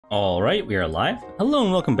Alright, we are live. Hello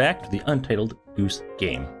and welcome back to the Untitled Goose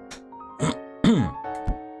game.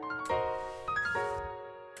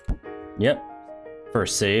 Yep.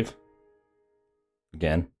 First save.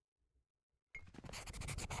 Again.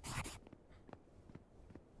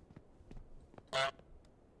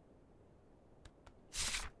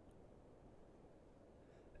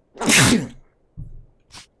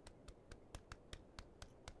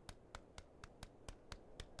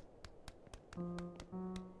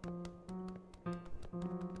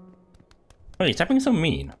 Oh, he's typing so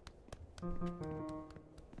mean.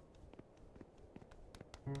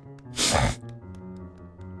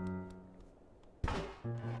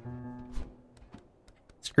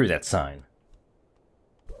 Screw that sign.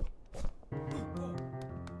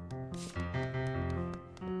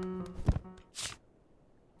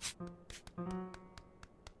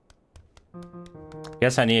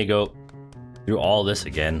 Guess I need to go through all this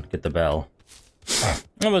again, get the bell.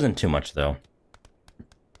 It wasn't too much though.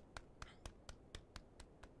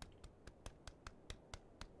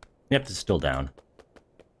 Yep, it's still down.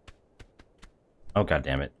 Oh, god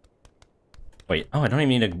damn it. Wait, oh, I don't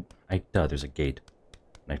even need a... Duh, there's a gate.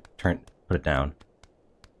 And I put it down.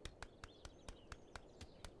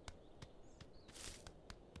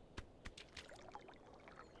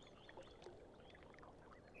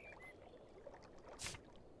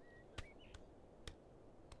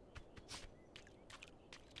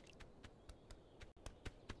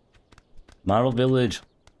 Model village.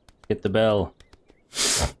 Get the bell.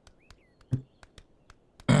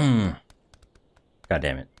 God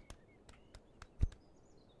damn it.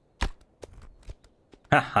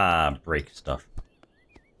 Haha, break stuff.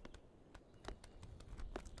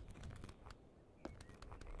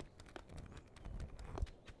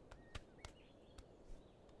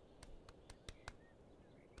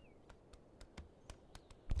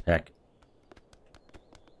 Heck.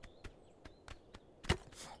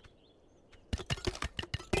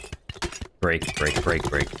 Break. Pack.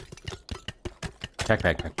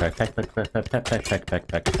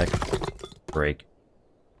 Break.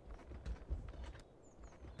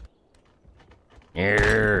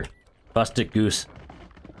 Here. Bust it, Goose.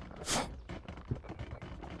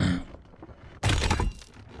 Come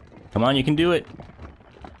on, you can do it.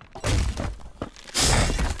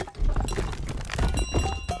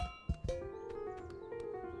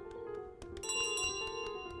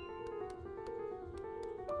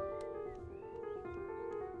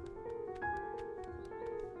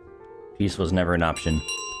 Peace was never an option.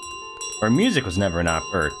 Or music was never an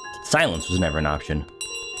or silence was never an option.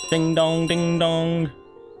 Ding dong, ding dong.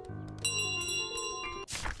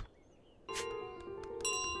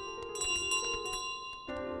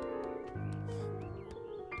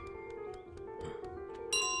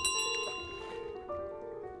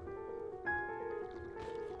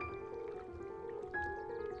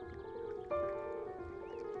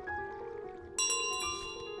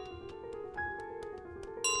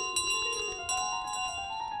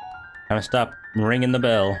 Time to stop ringing the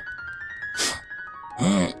bell.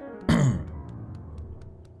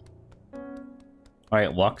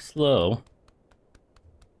 Alright, walk slow.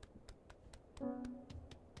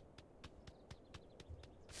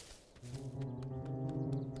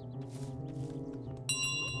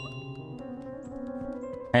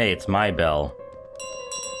 Hey, it's my bell.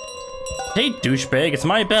 Hey, douchebag, it's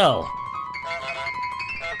my bell!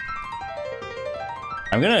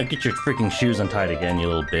 I'm gonna get your freaking shoes untied again, you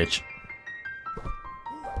little bitch.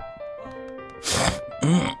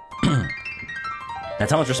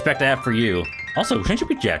 That's how much respect I have for you. Also, shouldn't you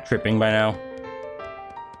be jack tripping by now?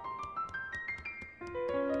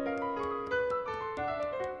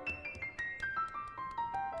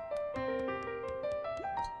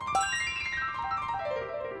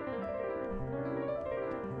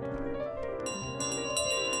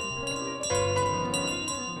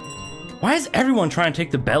 Why is everyone trying to take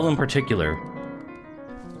the bell in particular?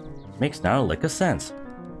 Makes not a lick of sense.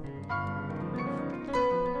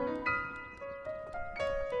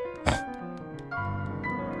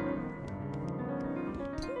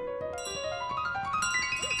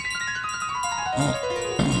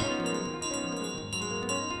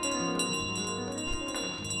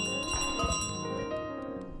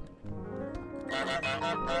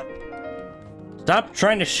 Stop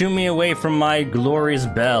trying to shoo me away from my glorious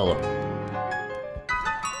bell.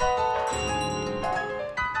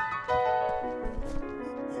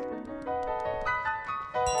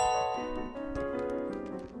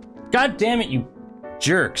 God damn it, you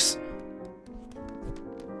jerks.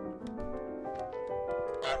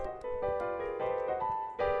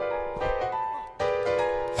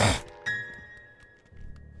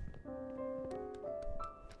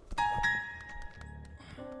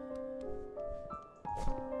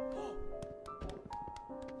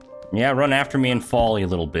 Yeah, run after me and fall, you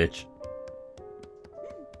little bitch.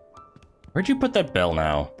 Where'd you put that bell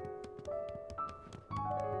now?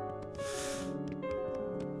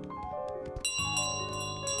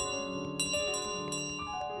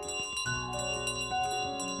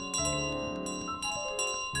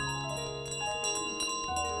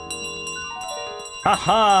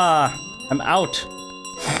 Haha! I'm out!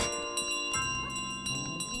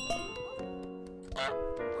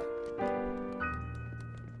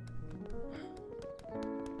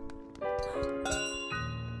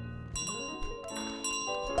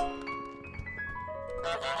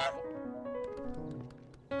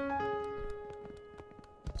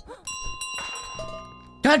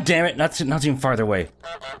 God damn it! Not even farther away.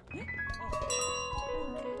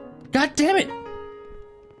 God damn it!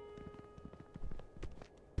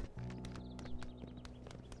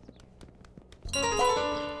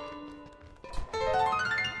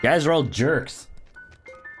 Guys are all jerks.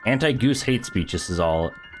 Anti-Goose hate speech, this is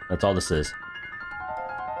all. That's all this is.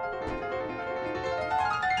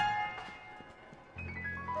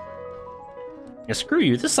 Yeah, screw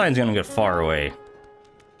you. This sign's gonna get far away.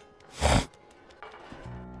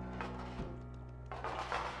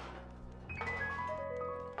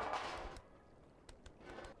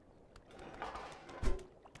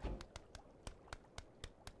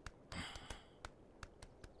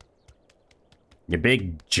 You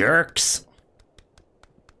big jerks.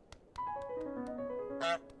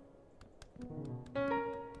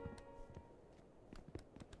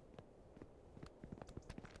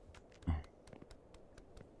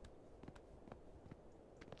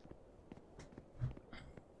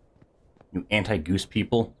 You anti-Goose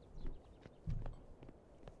people.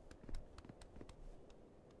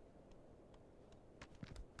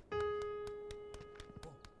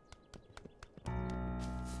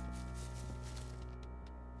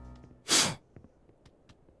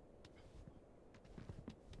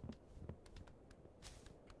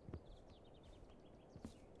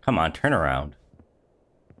 Come on, turn around.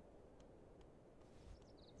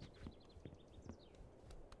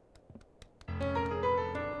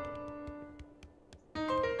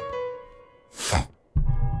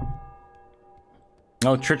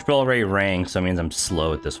 Oh, church bell already rang, so that means I'm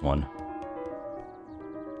slow at this one.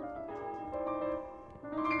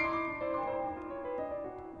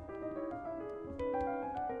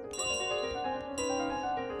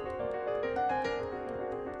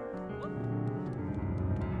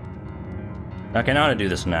 Okay, now how to do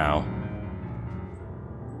this now.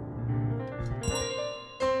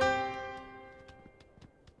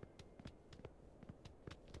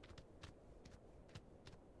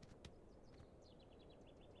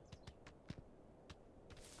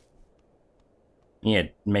 Yeah,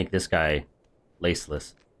 make this guy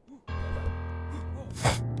laceless.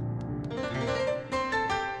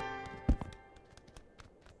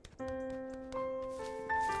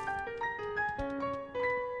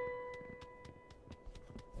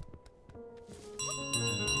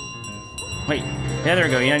 Wait, yeah, there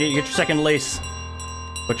we go. You get your second lace,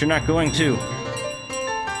 but you're not going to.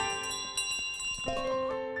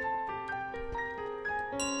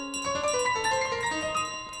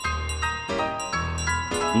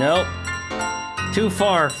 Nope. Too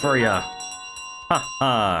far for ya. Ha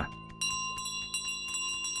ha.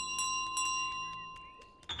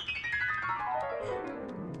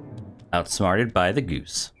 Outsmarted by the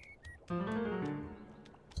goose.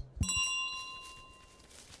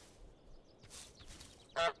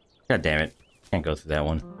 God damn it. Can't go through that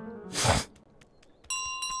one. As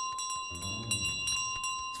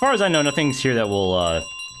far as I know, nothing's here that will,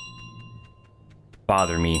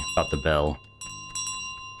 bother me about the bell.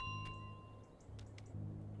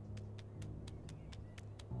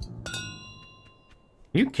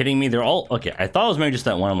 Are you kidding me? They're all... Okay, I thought it was maybe just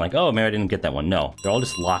that one. I'm like, oh, maybe I didn't get that one. No, they're all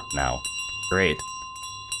just locked now. Great.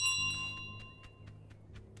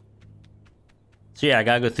 So yeah, I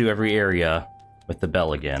gotta go through every area with the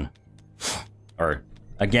bell again. Or,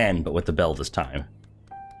 again, but with the bell this time.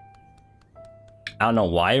 I don't know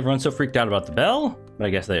why everyone's so freaked out about the bell, but I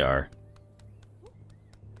guess they are.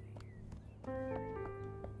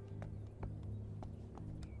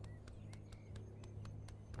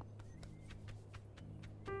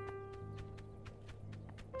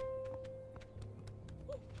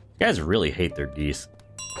 Guys really hate their geese.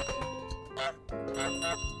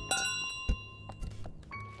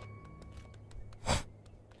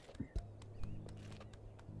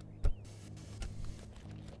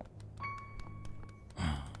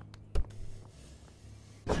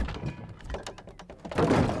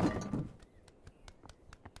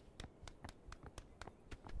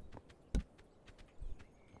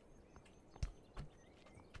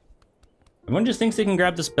 Everyone just thinks they can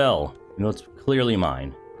grab this bell. You know, it's clearly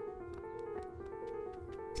mine.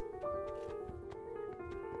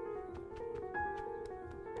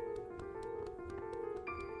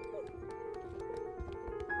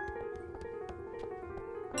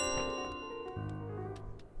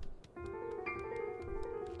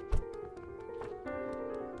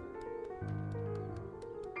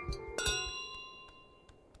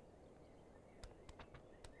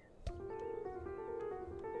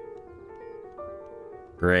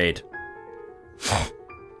 Great.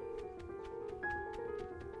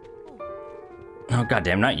 Oh,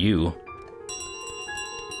 goddamn, not you.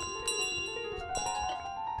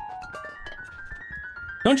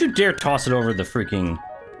 Don't you dare toss it over the freaking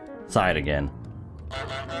side again.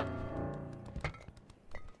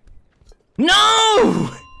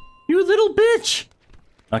 No! You little bitch!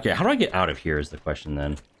 Okay, how do I get out of here is the question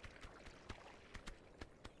then.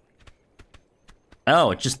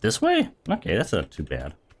 Oh, it's just this way? Okay, that's not too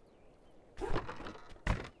bad.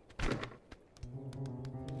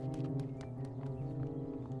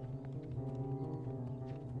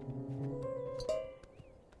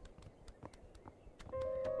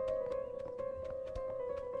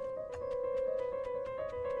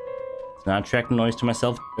 It's not attracting noise to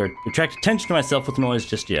myself, or attract attention to myself with noise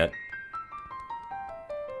just yet.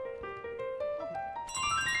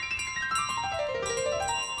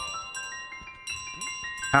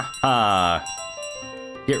 Haha.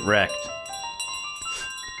 Get wrecked.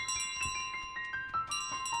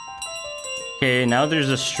 Okay, now there's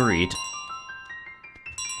a street.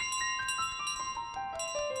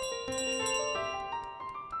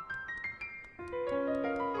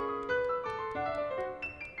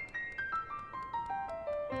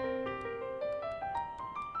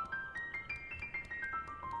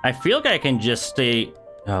 I feel like I can just stay...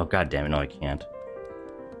 Oh, god damn it, no I can't.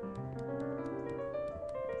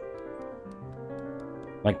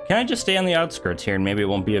 Like, can I just stay on the outskirts here and maybe it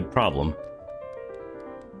won't be a problem?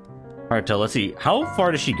 Alright, so let's see. How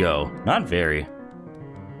far does she go? Not very.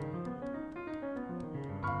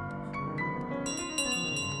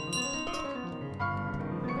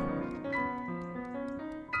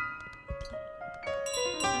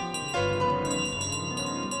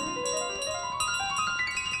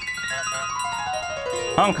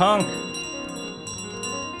 Honk honk.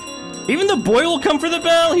 Even the boy will come for the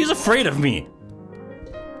bell? He's afraid of me.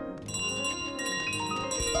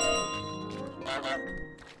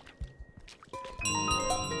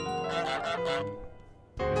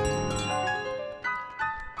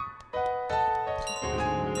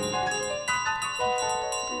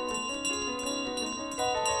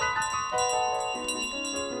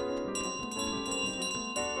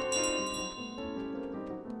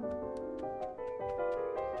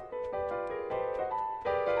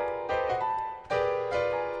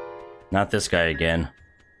 Not this guy again.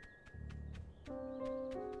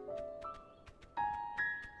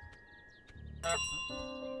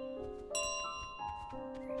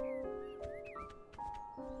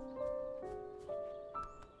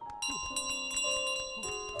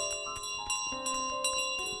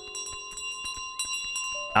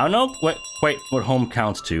 I don't know quite what home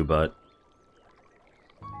counts to, but...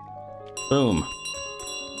 Boom.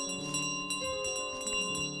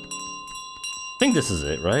 I think this is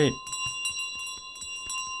it, right?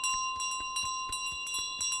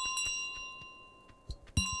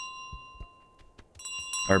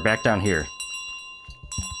 Or back down here.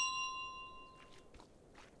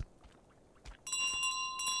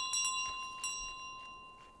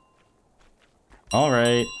 All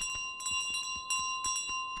right.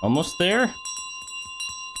 Almost there?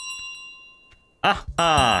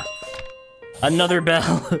 Ah! Another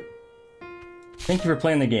bell! Thank you for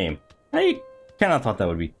playing the game. I kind of thought that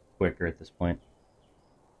would be quicker at this point.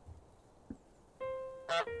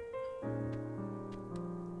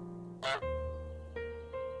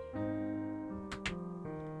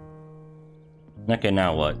 Okay,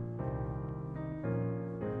 now what?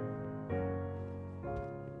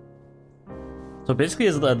 So basically,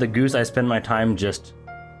 as the goose, I spend my time just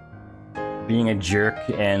being a jerk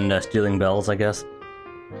and stealing bells, I guess.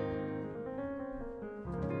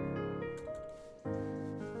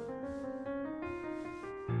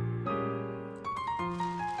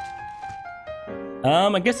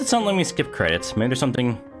 I guess it's not letting me skip credits. Maybe there's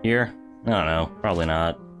something here. I don't know. Probably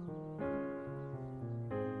not.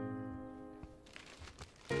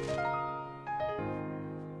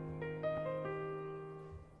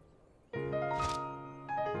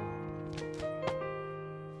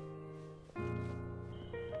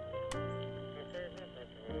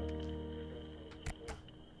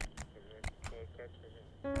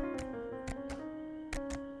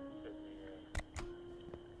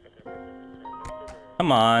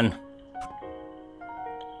 Come on.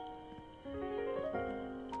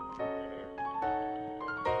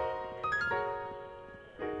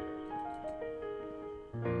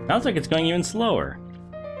 Sounds like it's going even slower.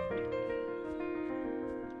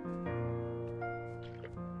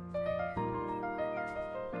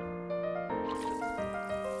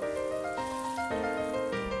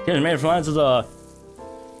 Yeah, made from lines of the...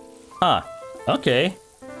 Huh. Okay.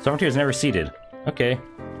 Sovereignty is never seated. Okay.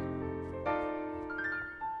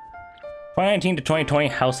 2019 to 2020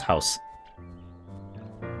 House.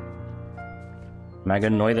 Am I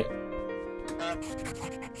gonna annoy the...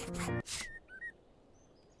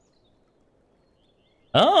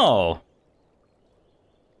 Oh!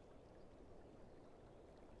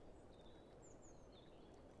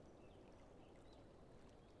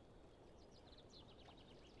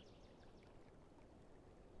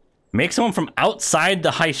 Make someone from outside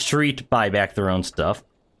the high street buy back their own stuff.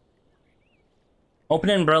 Open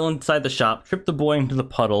an umbrella inside the shop. Trip the boy into the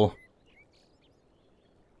puddle.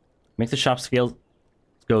 Make the shop scales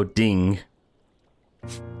go ding.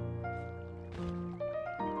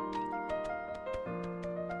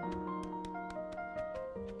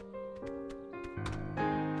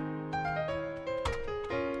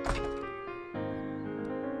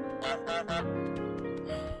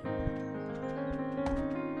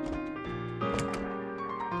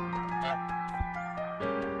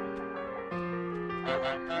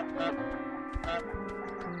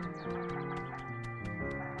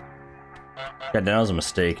 God, that was a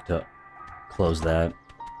mistake to close that.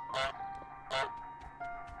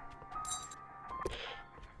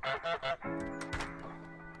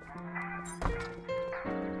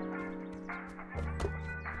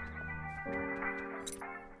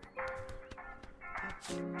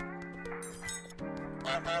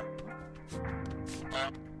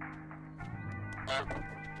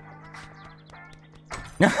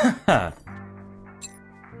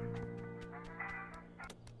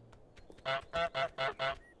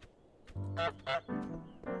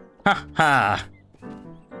 Ha ha!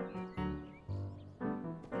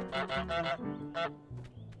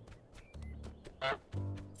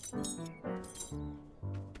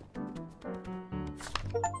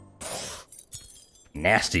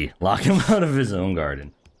 Nasty. Lock him out of his own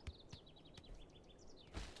garden.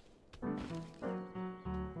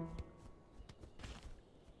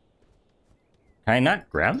 Can I not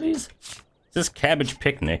grab these? Is this cabbage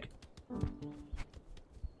picnic?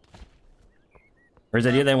 Or is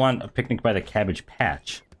the idea they want a picnic by the cabbage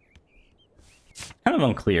patch? Kind of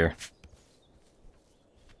unclear.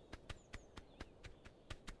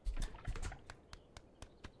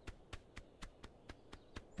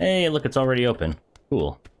 Hey, look, it's already open.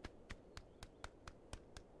 Cool.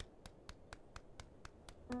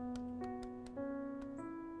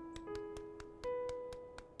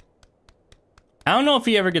 I don't know if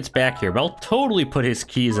he ever gets back here, but I'll totally put his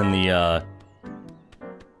keys in the,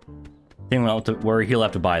 thing where he'll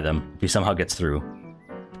have to buy them if he somehow gets through.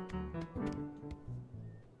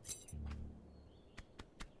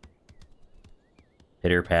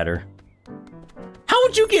 Pitter patter. How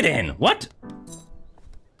would you get in? What?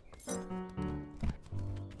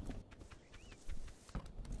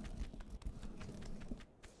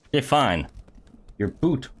 Okay, fine. Your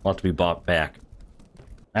boot will have to be bought back.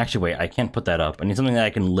 Actually, wait, I can't put that up. I need something that I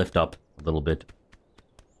can lift up a little bit.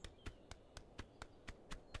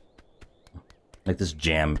 Like this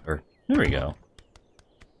jam, or... There we go.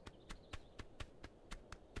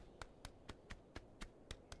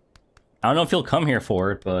 I don't know if he'll come here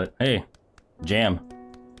for it, but hey, jam.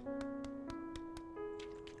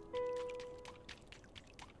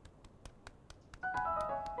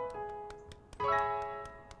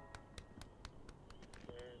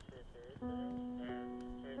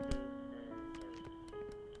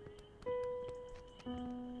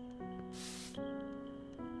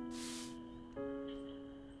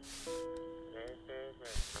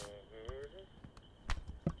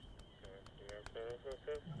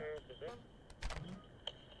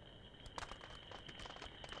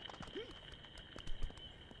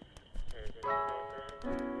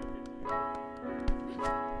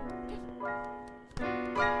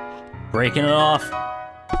 Breaking it off.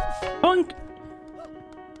 Punk.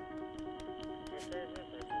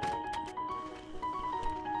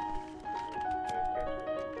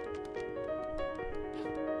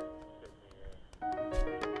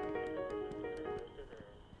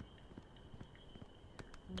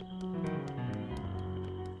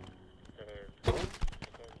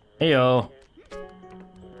 Heyo.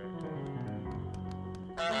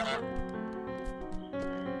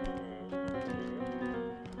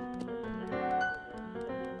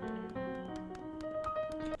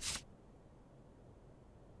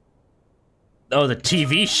 Oh, the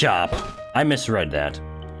TV shop. I misread that.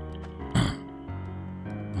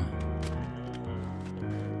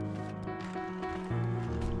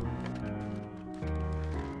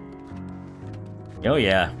 Oh,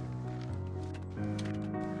 yeah.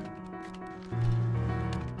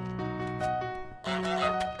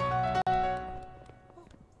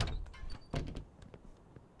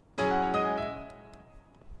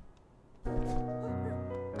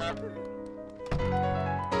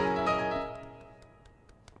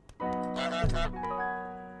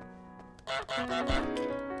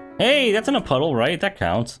 Hey, that's in a puddle, right? That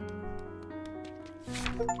counts.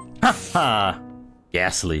 Ha ha!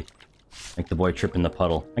 Ghastly. Make the boy trip in the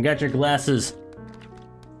puddle. I got your glasses.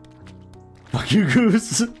 Fuck you,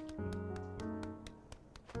 Goose.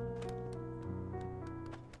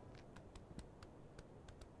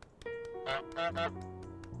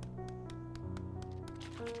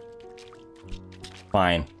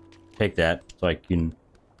 Fine. Take that so I can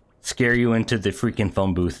scare you into the freaking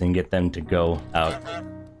phone booth and get them to go out.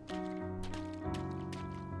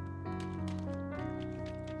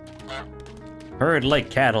 Herd like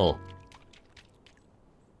cattle.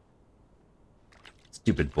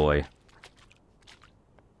 Stupid boy.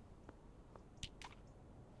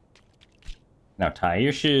 Now tie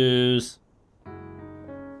your shoes.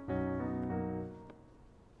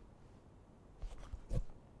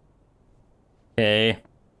 Okay.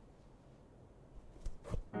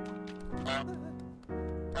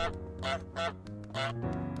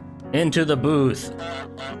 Into the booth.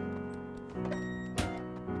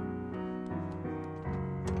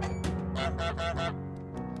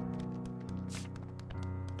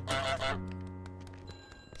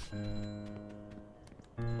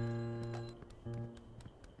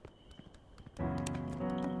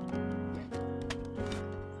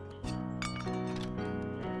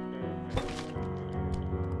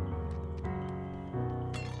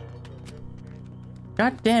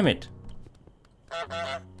 God damn it.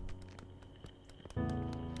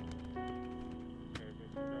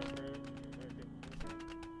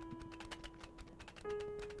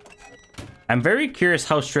 I'm very curious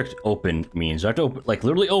how strict open means. Do I have to open, like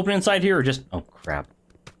literally open inside here or just... Oh crap.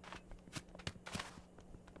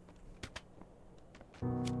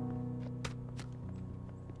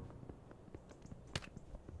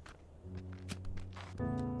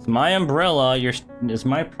 It's my umbrella. It's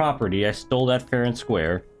my property. I stole that fair and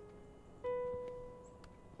square.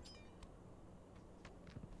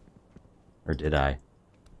 Or did I?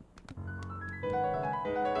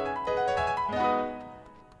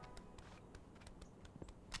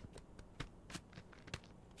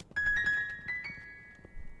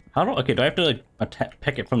 How do... Okay, do I have to like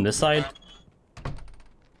pick it from this side?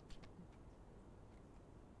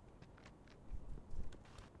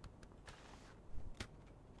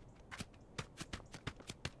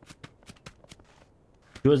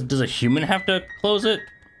 Does a human have to close it?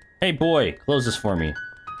 Hey boy, close this for me.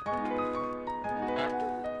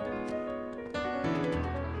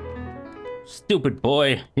 Stupid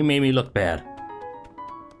boy, he made me look bad.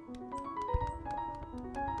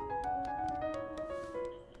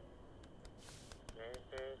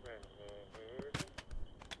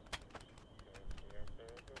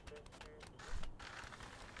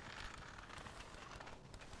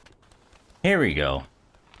 Here we go.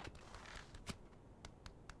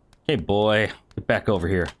 Hey boy, get back over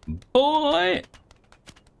here. Boy!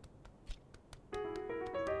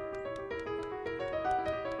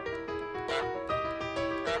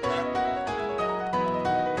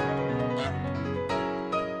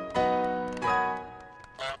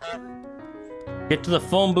 Get to the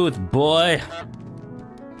phone booth, boy!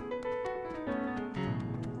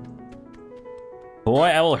 Boy,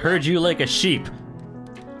 I will herd you like a sheep.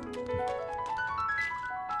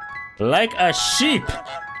 Like a sheep!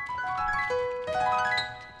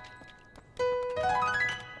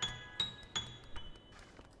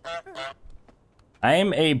 I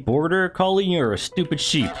am a border collie, you're a stupid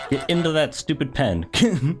sheep. Get into that stupid pen.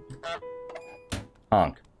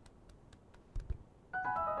 Honk.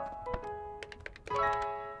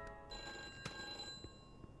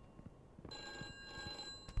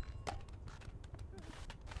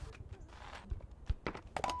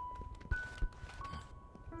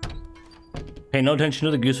 Pay no attention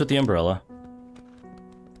to the goose with the umbrella.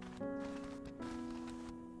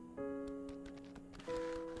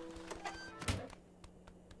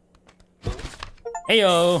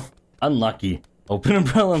 Heyo! Unlucky. Open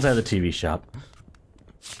umbrella inside the TV shop.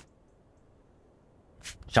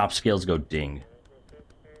 Shop scales go ding.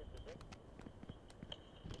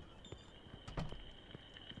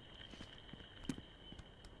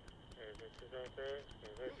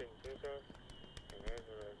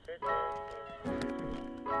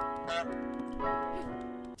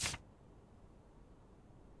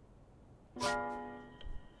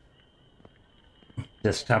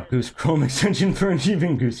 Desktop Goose Chrome extension for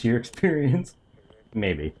achieving Goose Year experience.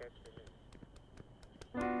 Maybe.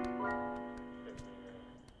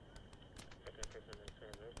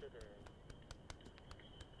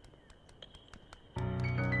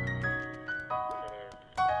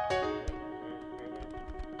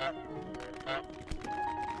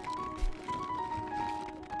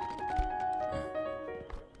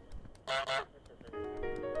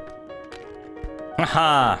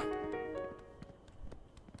 Haha!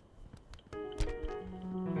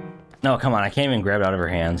 No, come on, I can't even grab it out of her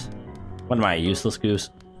hands. What am I, a useless goose?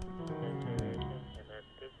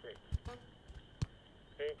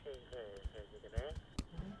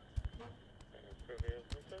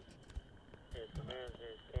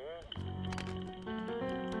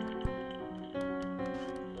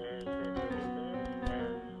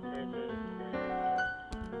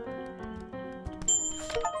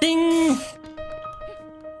 Ding!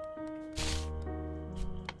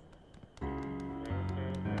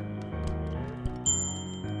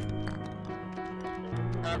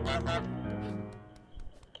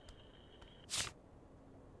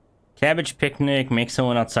 Cabbage picnic, make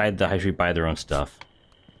someone outside the high street buy their own stuff.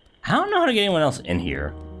 I don't know how to get anyone else in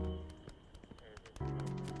here.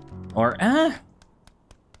 Or,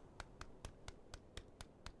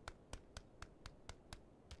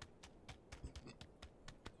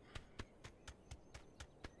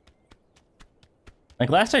 like,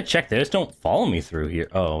 last I checked, they just don't follow me through here.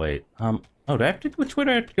 Oh, wait. Oh, do I have to... Which way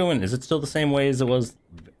do I have to go in? Is it still the same way as it was?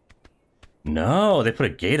 No, they put a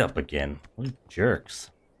gate up again. What jerks.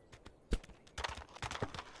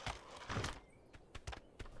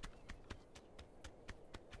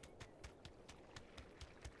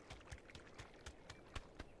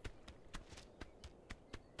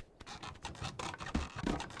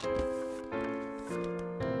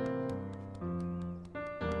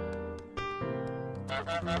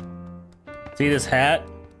 See this hat?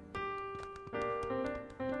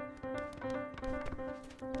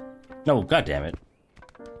 No, god damn it.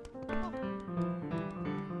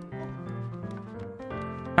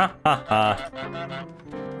 Ha ha ha.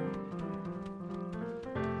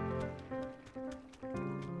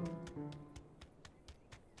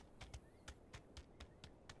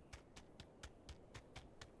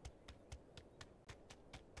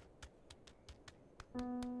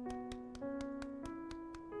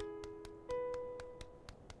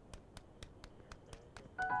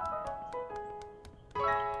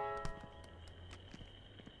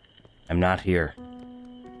 I'm not here.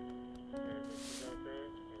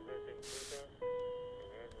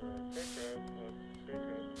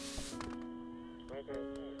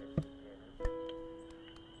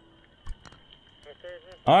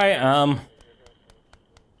 Alright,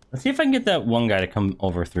 let's see if I can get that one guy to come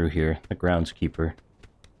over through here, the groundskeeper.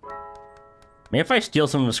 Maybe if I steal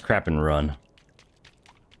some of his crap and run.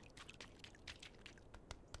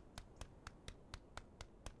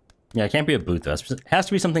 Yeah, it can't be a boot though. It has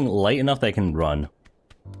to be something light enough that I can run.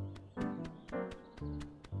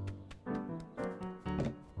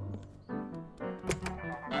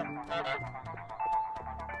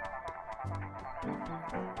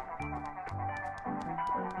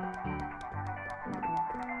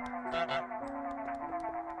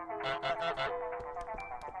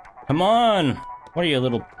 Come on! What are you, a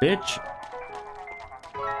little bitch?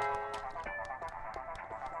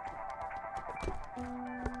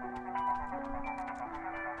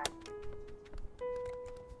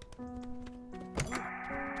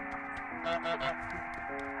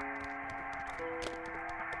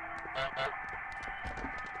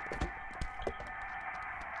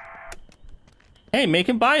 Hey, make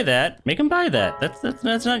him buy that. Make him buy that.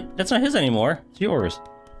 That's not his anymore. It's yours.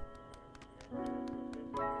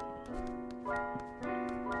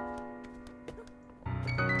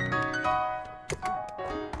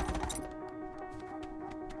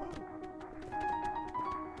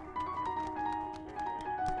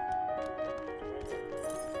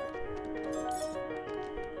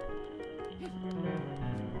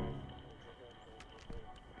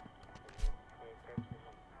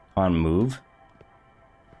 Come on, move.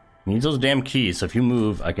 Needs those damn keys, so if you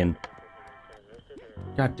move, I can...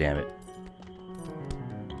 God damn it.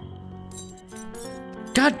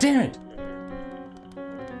 God damn it!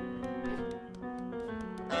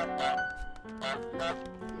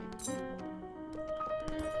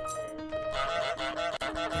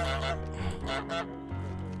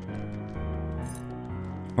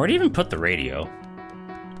 Where'd he even put the radio?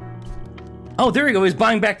 Oh, there we go, he's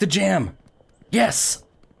buying back the jam! Yes!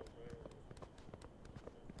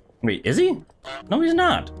 Wait, is he? No, he's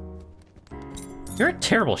not. You're a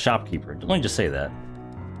terrible shopkeeper. Let me just say that.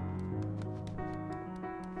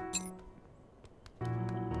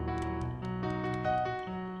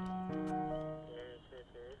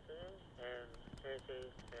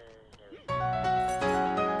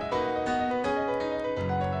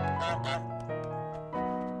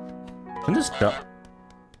 Can this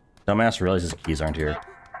dumbass realize his keys aren't here?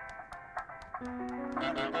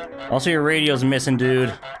 Also, your radio's missing,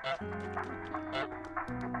 dude.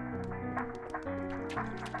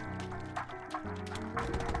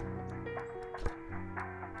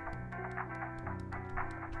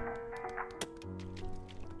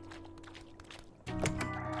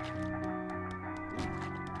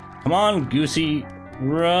 Come on, Goosey,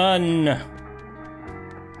 run!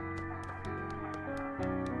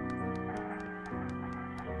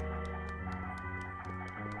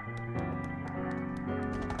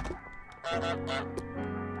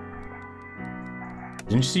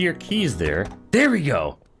 Didn't you see your keys there? There we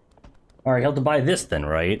go! Alright, you have to buy this then,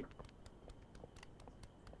 right?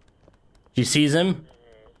 She sees him?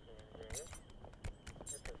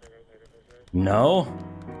 No?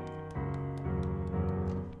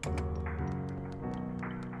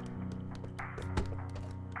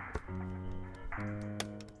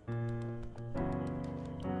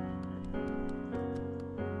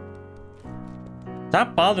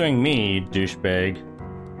 Stop bothering me, douchebag.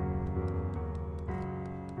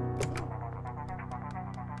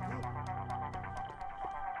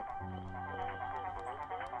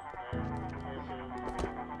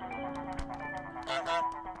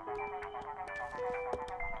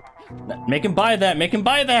 Make him buy that! Make him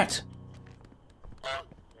buy that!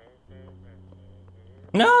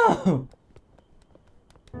 No!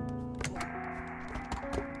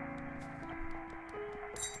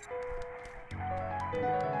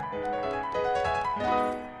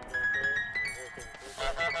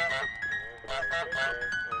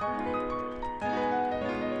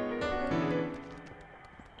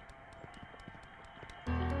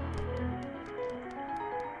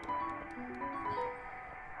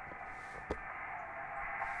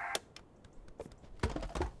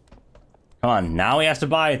 Come on, now he has to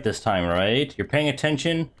buy it this time, right? You're paying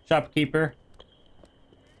attention, shopkeeper?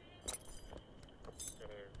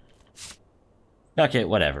 Okay,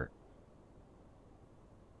 whatever.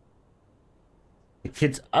 The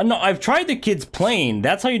kids... no, I've tried the kids plane.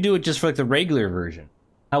 That's how you do it just for like the regular version.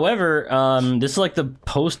 However, this is like the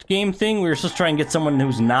post-game thing. We were supposed to try and get someone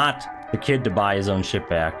who's not the kid to buy his own shit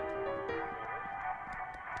back.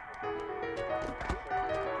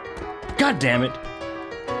 God damn it!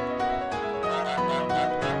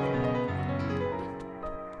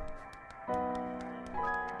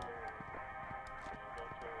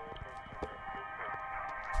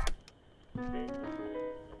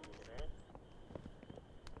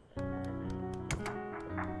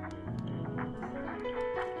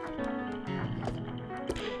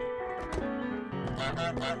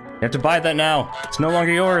 You have to buy that now. It's no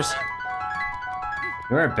longer yours.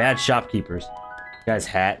 We're bad shopkeepers. Guy's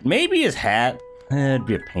hat. Maybe his hat. It'd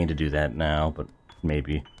be a pain to do that now, but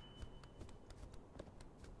maybe.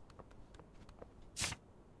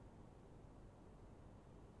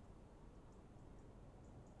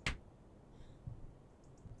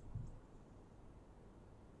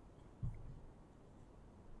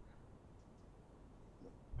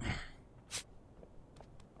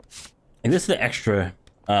 And this is the extra,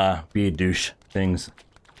 be a douche things.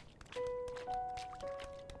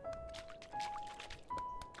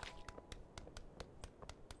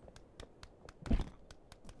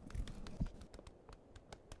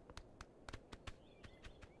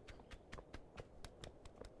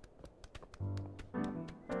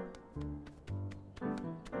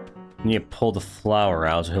 You need to pull the flower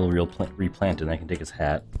out so he'll replant it and I can take his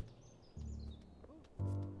hat.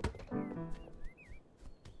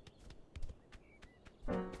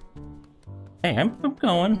 Hey, I'm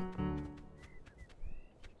going.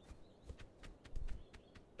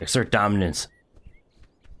 Exert dominance.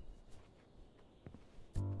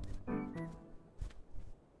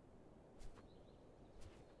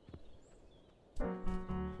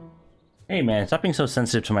 Hey man, stop being so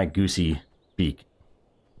sensitive to my goosey beak.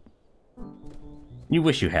 You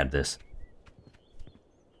wish you had this.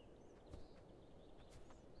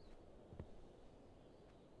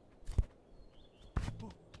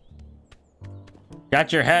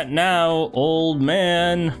 Got your hat now, old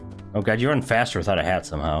man. Oh god, you run faster without a hat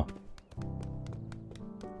somehow.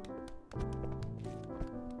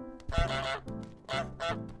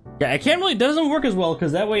 Yeah, I can't really, it doesn't work as well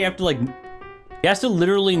because that way you have to like, he has to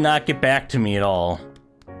literally not get back to me at all.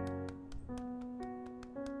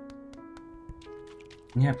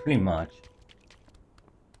 Yeah, pretty much.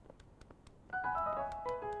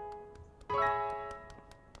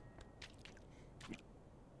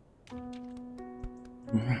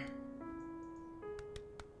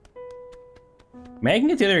 Maybe I can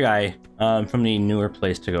get the other guy from the newer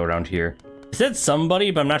place to go around here. It said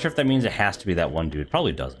somebody, but I'm not sure if that means it has to be that one dude.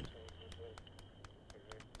 Probably doesn't.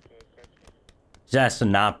 It has to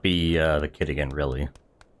not be the kid again, really.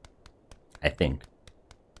 I think.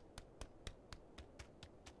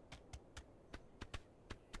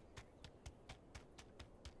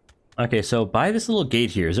 Okay, so by this little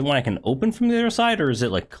gate here, is it one I can open from the other side, or is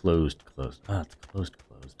it like closed? Closed. Oh, it's closed.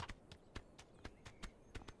 Closed.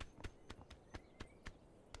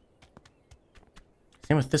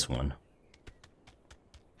 Same with this one.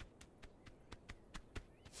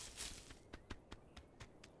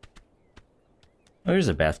 Oh, there's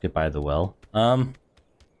a basket by the well.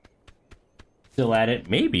 Still at it?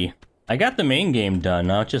 Maybe. I got the main game done,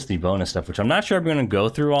 not just the bonus stuff, which I'm not sure I'm going to go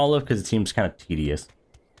through all of because it seems kind of tedious.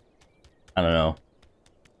 I don't know.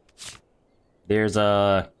 There's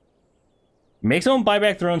a... Make someone buy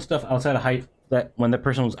back their own stuff outside of high... That when the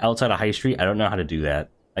person was outside of High Street, I don't know how to do that.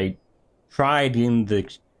 I tried getting the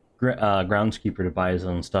groundskeeper to buy his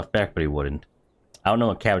own stuff back, but he wouldn't. I don't know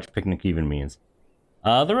what cabbage picnic even means.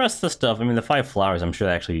 The rest of the stuff, I mean, the 5 flowers, I'm sure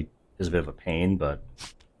that actually is a bit of a pain, but...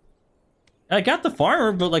 I got the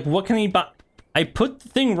farmer, but, like, what can he buy? I put the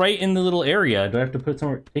thing right in the little area. Do I have to put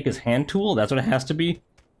somewhere? Take his hand tool? That's what it has to be?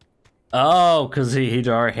 Oh, because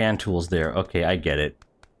there are hand tools there. Okay, I get it.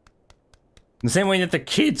 The same way that the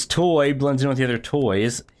kid's toy blends in with the other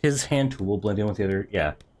toys, his hand tool will blend in with the other...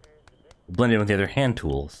 Yeah. Blend in with the other hand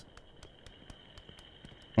tools.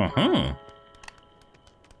 Mm-hmm.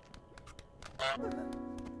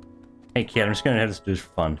 Hey, kid, I'm just gonna have this do this for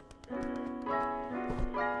fun.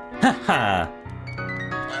 Haha!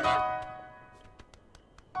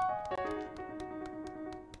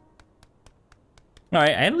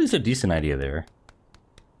 Alright, I had at least a decent idea there.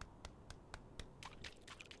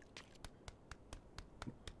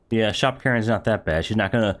 Yeah, shop Karen's not that bad. She's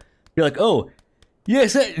not gonna be like, oh,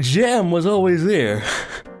 yes, that jam was always there.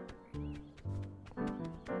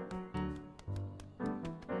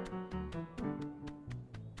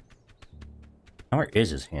 Where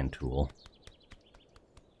is his hand tool?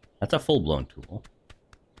 That's a full-blown tool.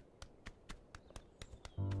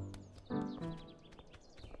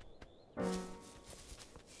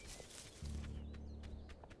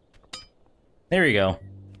 There we go.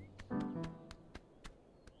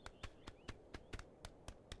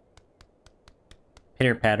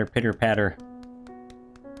 Pitter patter, pitter patter.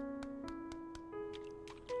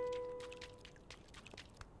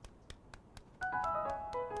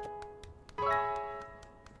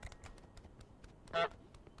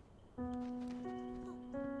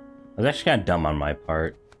 It was actually kind of dumb on my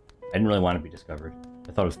part. I didn't really want to be discovered.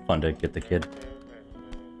 I thought it was fun to get the kid.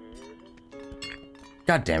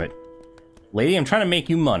 God damn it. Lady, I'm trying to make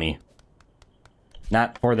you money.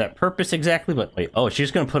 Not for that purpose exactly, but wait. Oh, she's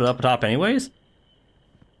gonna put it up top anyways?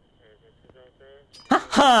 Ha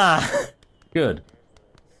ha! Good.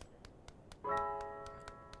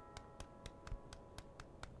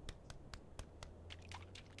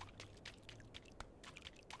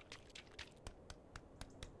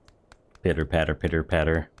 Pitter patter, pitter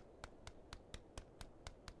patter.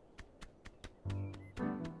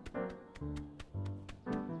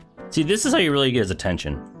 See, this is how you really get his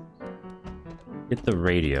attention. Get the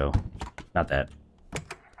radio. Not that.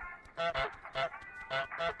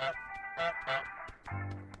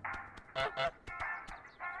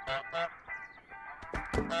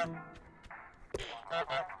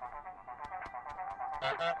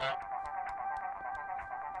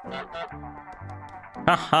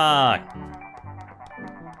 Haha!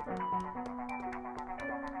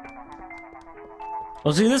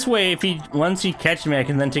 Well, see, this way, if once he catches me, I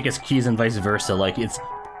can then take his keys and vice versa. Like, it's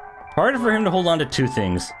harder for him to hold on to 2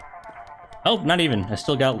 things. Oh, not even. I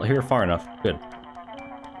still got here far enough. Good.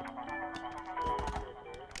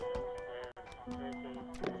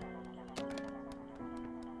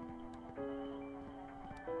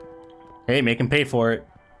 Hey, make him pay for it.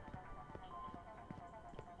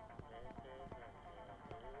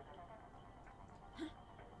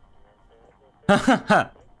 Ha ha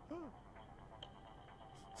ha!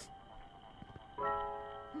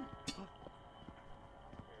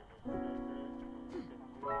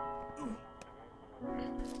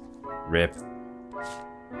 Rip.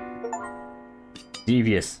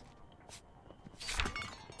 Devious.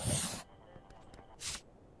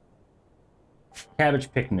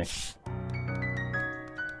 Cabbage picnic.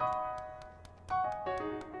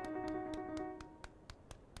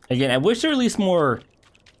 Again, I wish there were at least more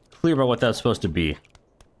clear about what that's supposed to be.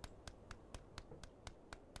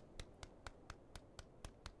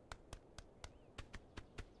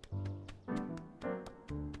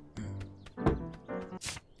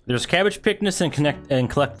 There's cabbage picnics and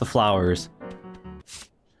collect the flowers.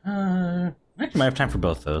 I actually might have time for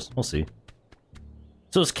both those. We'll see.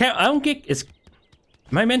 So is I don't get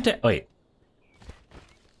am I meant to wait?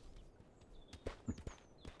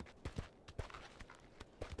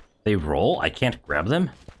 They roll? I can't grab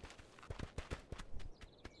them?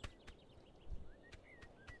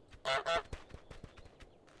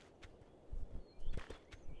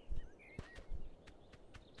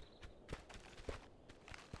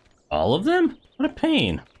 All of them? What a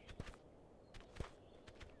pain.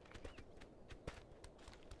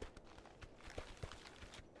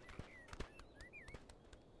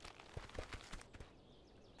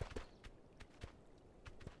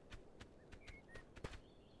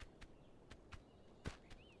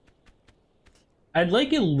 I'd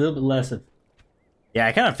like it a little bit less of... Yeah,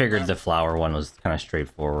 I kind of figured the flower one was kind of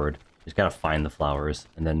straightforward. You just gotta find the flowers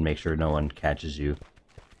and then make sure no one catches you.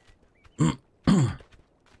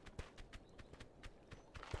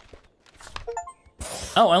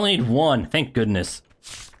 Oh, I only need one. Thank goodness.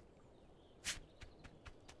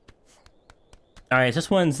 Alright, this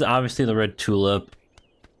one's obviously the red tulip.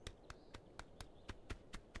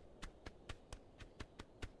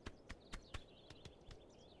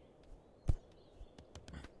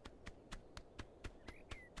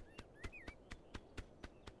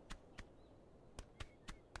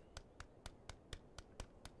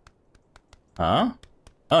 Huh?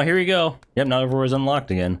 Oh, here we go. Yep, now everywhere's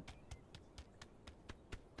unlocked again.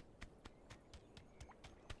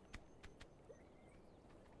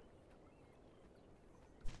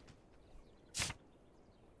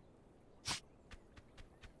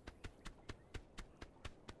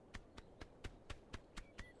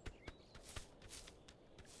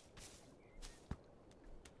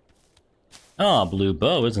 Oh, blue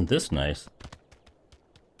bow, isn't this nice?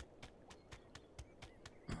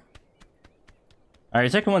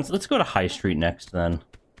 Alright, second one, let's go to High Street next then.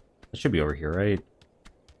 It should be over here, right?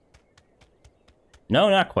 No,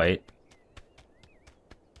 not quite.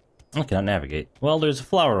 I cannot navigate. Well, there's a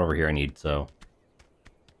flower over here I need, so...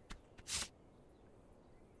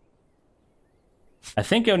 I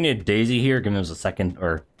think I would need a daisy here, given there's a second,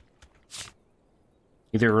 or...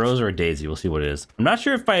 Either a rose or a daisy, we'll see what it is. I'm not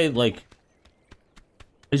sure if I, like...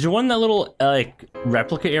 Is there one in that little, like,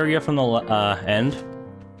 replica area from the end?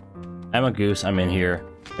 I'm a goose, I'm in here.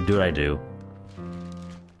 I do what I do.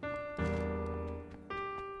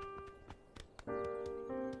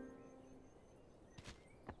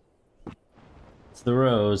 It's the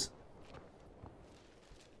rose.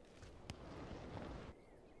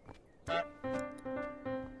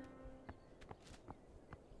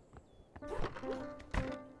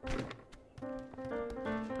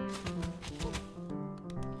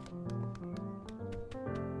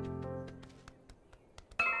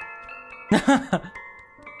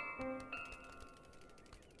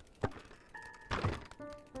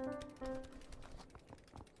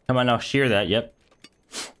 Come on now, shear that, yep.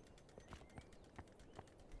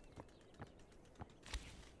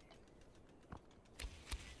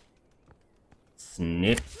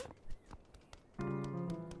 Sniff.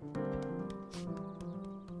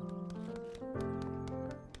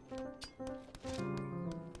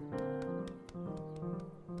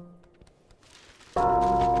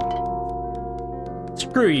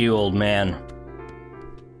 Screw you, old man.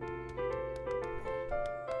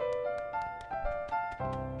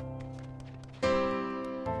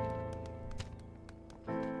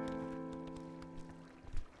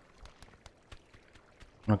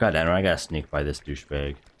 Oh goddamn, I gotta sneak by this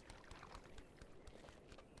douchebag.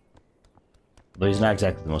 Though he's not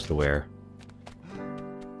exactly the most aware.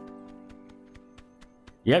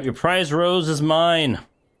 Yep, your prize rose is mine,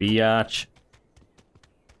 biatch.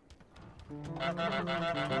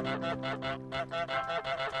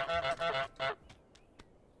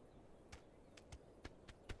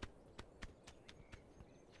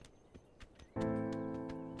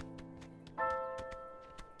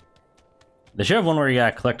 They should have one where you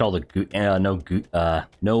gotta collect all the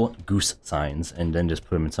no goose signs and then just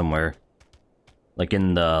put them in somewhere, like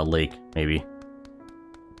in the lake, maybe.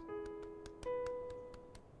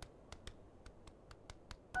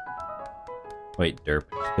 Wait, derp,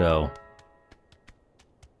 let's go.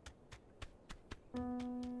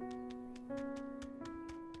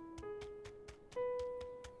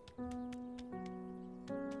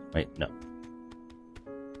 Wait, no.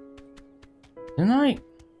 Didn't I?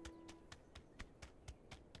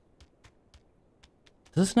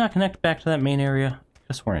 Does this not connect back to that main area?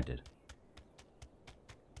 I swear it did.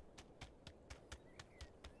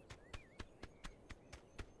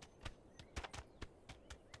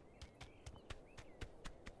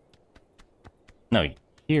 No,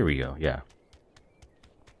 here we go, yeah.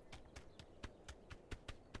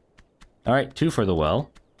 Alright, 2 for the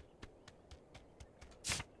well.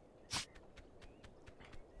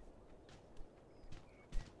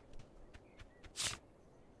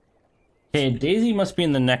 Okay, Daisy must be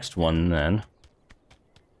in the next one then.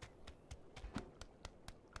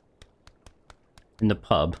 In the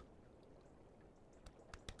pub.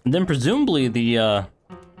 And then presumably the, one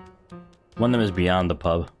of them is beyond the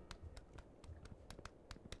pub.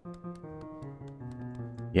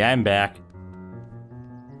 Yeah, I'm back.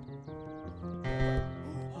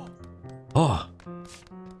 Oh.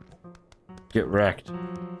 Get wrecked.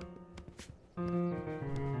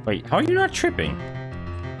 Wait, how are you not tripping?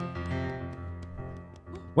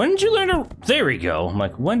 When did you learn to... There we go. I'm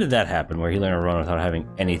like, when did that happen? Where he learned to run without having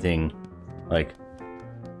anything, like,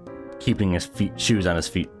 keeping his shoes on his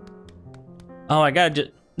feet. Oh, I gotta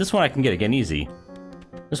just... This one I can get again easy.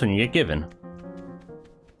 This one you get given.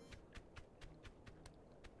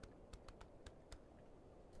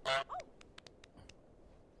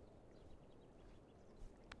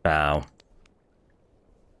 Bow.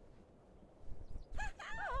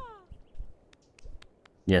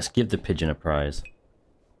 Yes, give the pigeon a prize.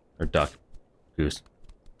 Or duck. Goose.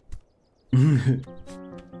 Don't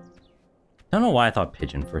know why I thought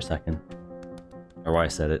pigeon for a second. Or why I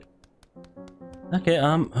said it. Okay,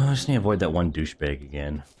 I just need to avoid that one douchebag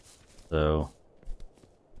again. So...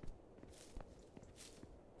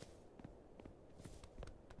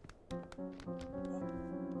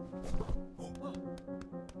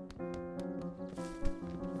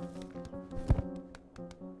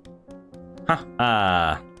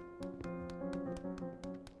 Ha-ha!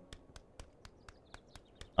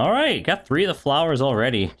 Alright, got 3 of the flowers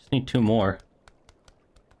already. Just need 2 more.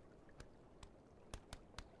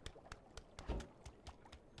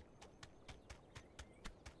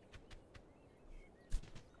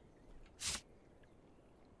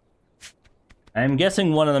 I'm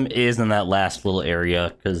guessing one of them is in that last little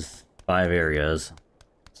area, because 5 areas.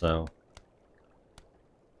 So...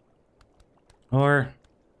 Or...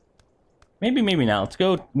 Maybe, maybe not. Let's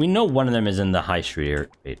go. We know one of them is in the high street area.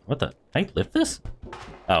 Wait, what the? Can I lift this?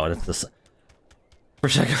 Oh, that's the... For a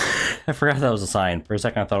second, I forgot that was a sign. For a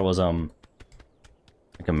second, I thought it was,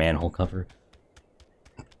 like a manhole cover.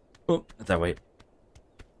 Oh, not that way.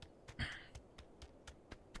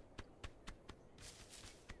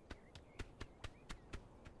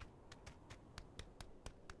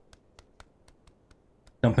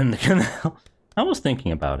 Jump in the canal. I was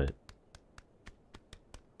thinking about it.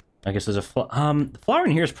 I guess there's a the flower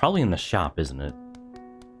in here is probably in the shop, isn't it?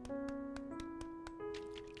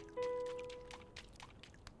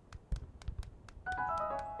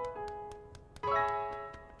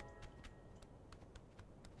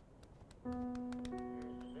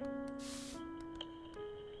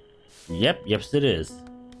 Yep, yes it is.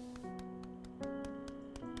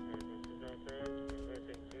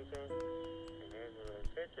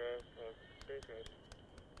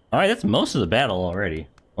 Alright, that's most of the battle already.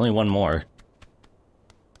 Only one more.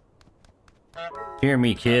 Hear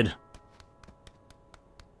me, kid.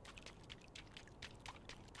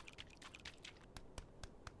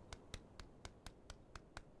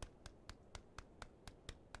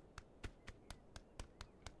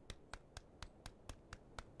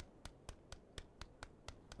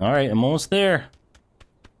 Alright, I'm almost there.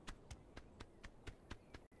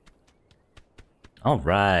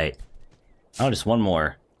 Alright. Oh, just one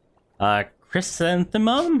more.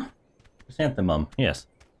 Chrysanthemum? Chrysanthemum, yes.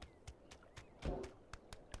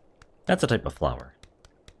 That's a type of flower.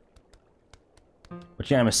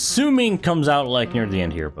 Which I'm assuming comes out like near the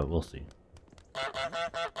end here, but we'll see.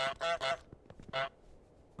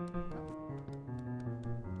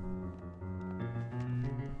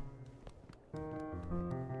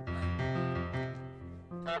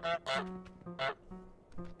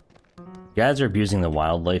 You guys are abusing the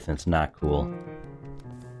wildlife and it's not cool.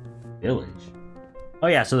 Village. Oh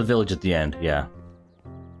yeah, so the village at the end, yeah.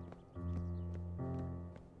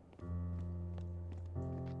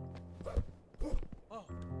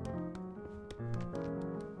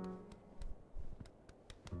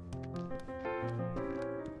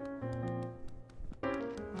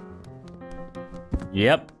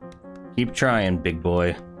 Yep. Keep trying, big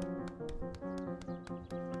boy.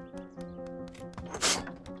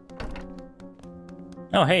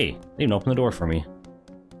 Oh hey, they even opened the door for me.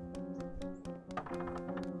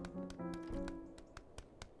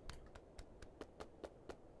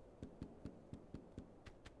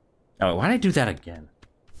 Oh, why did I do that again?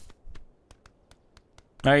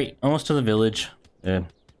 Alright, almost to the village. Oh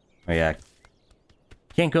yeah.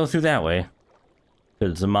 Can't go through that way.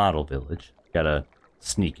 Because it's a model village. Gotta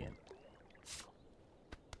sneak in.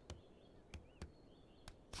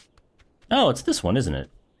 Oh, it's this one, isn't it?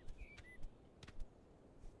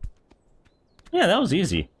 Yeah, that was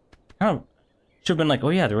easy. I should have been like, oh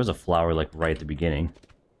yeah, there was a flower like right at the beginning.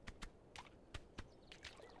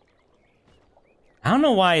 I don't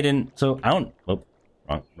know why I didn't. So I don't. Oh,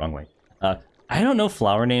 wrong way. I don't know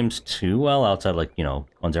flower names too well outside like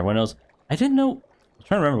ones everyone knows. I didn't know. I'm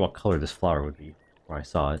trying to remember what color this flower would be before I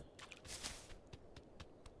saw it.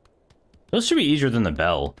 Those should be easier than the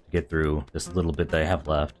bell to get through this little bit that I have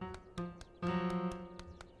left.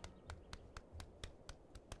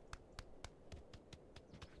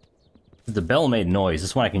 The bell made noise.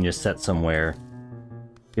 This one I can just set somewhere.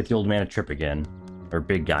 Get the old man a trip again. Or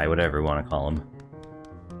big guy, whatever you want to call him.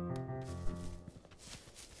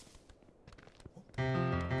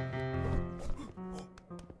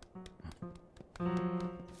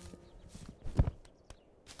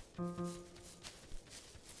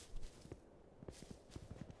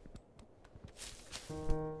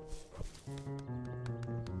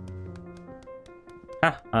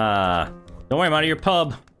 Don't worry, I'm out of your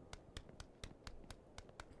pub.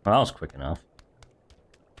 Well, that was quick enough.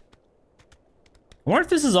 I wonder if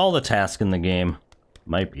this is all the task in the game.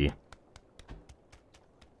 Might be.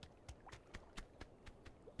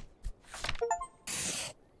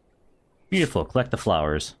 Beautiful. Collect the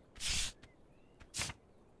flowers.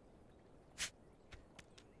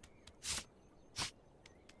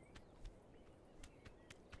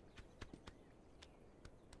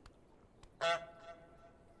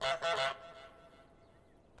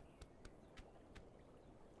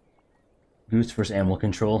 Goose versus animal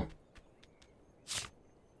control.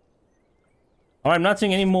 Oh, I'm not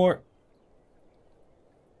seeing any more.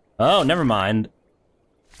 Oh, never mind.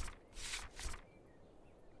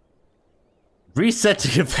 Reset to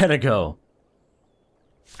Gepetigo.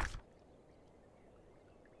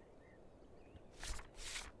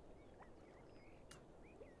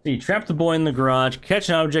 So you trap the boy in the garage, catch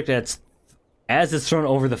an object as it's thrown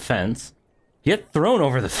over the fence, get thrown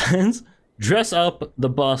over the fence, dress up the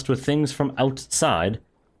bust with things from outside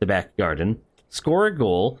the back garden, score a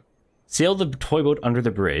goal, sail the toy boat under the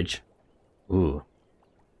bridge. Ooh.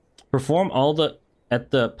 Perform at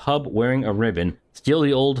the pub wearing a ribbon, steal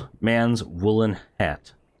the old man's woolen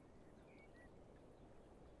hat.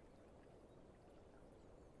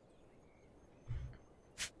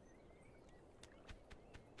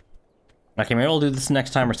 Okay, maybe I'll do this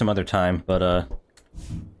next time or some other time, but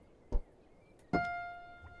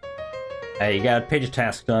hey, you got a page of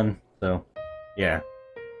tasks done, so yeah.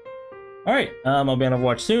 Alright, I'll be on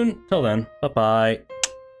Overwatch soon. Till then, bye-bye.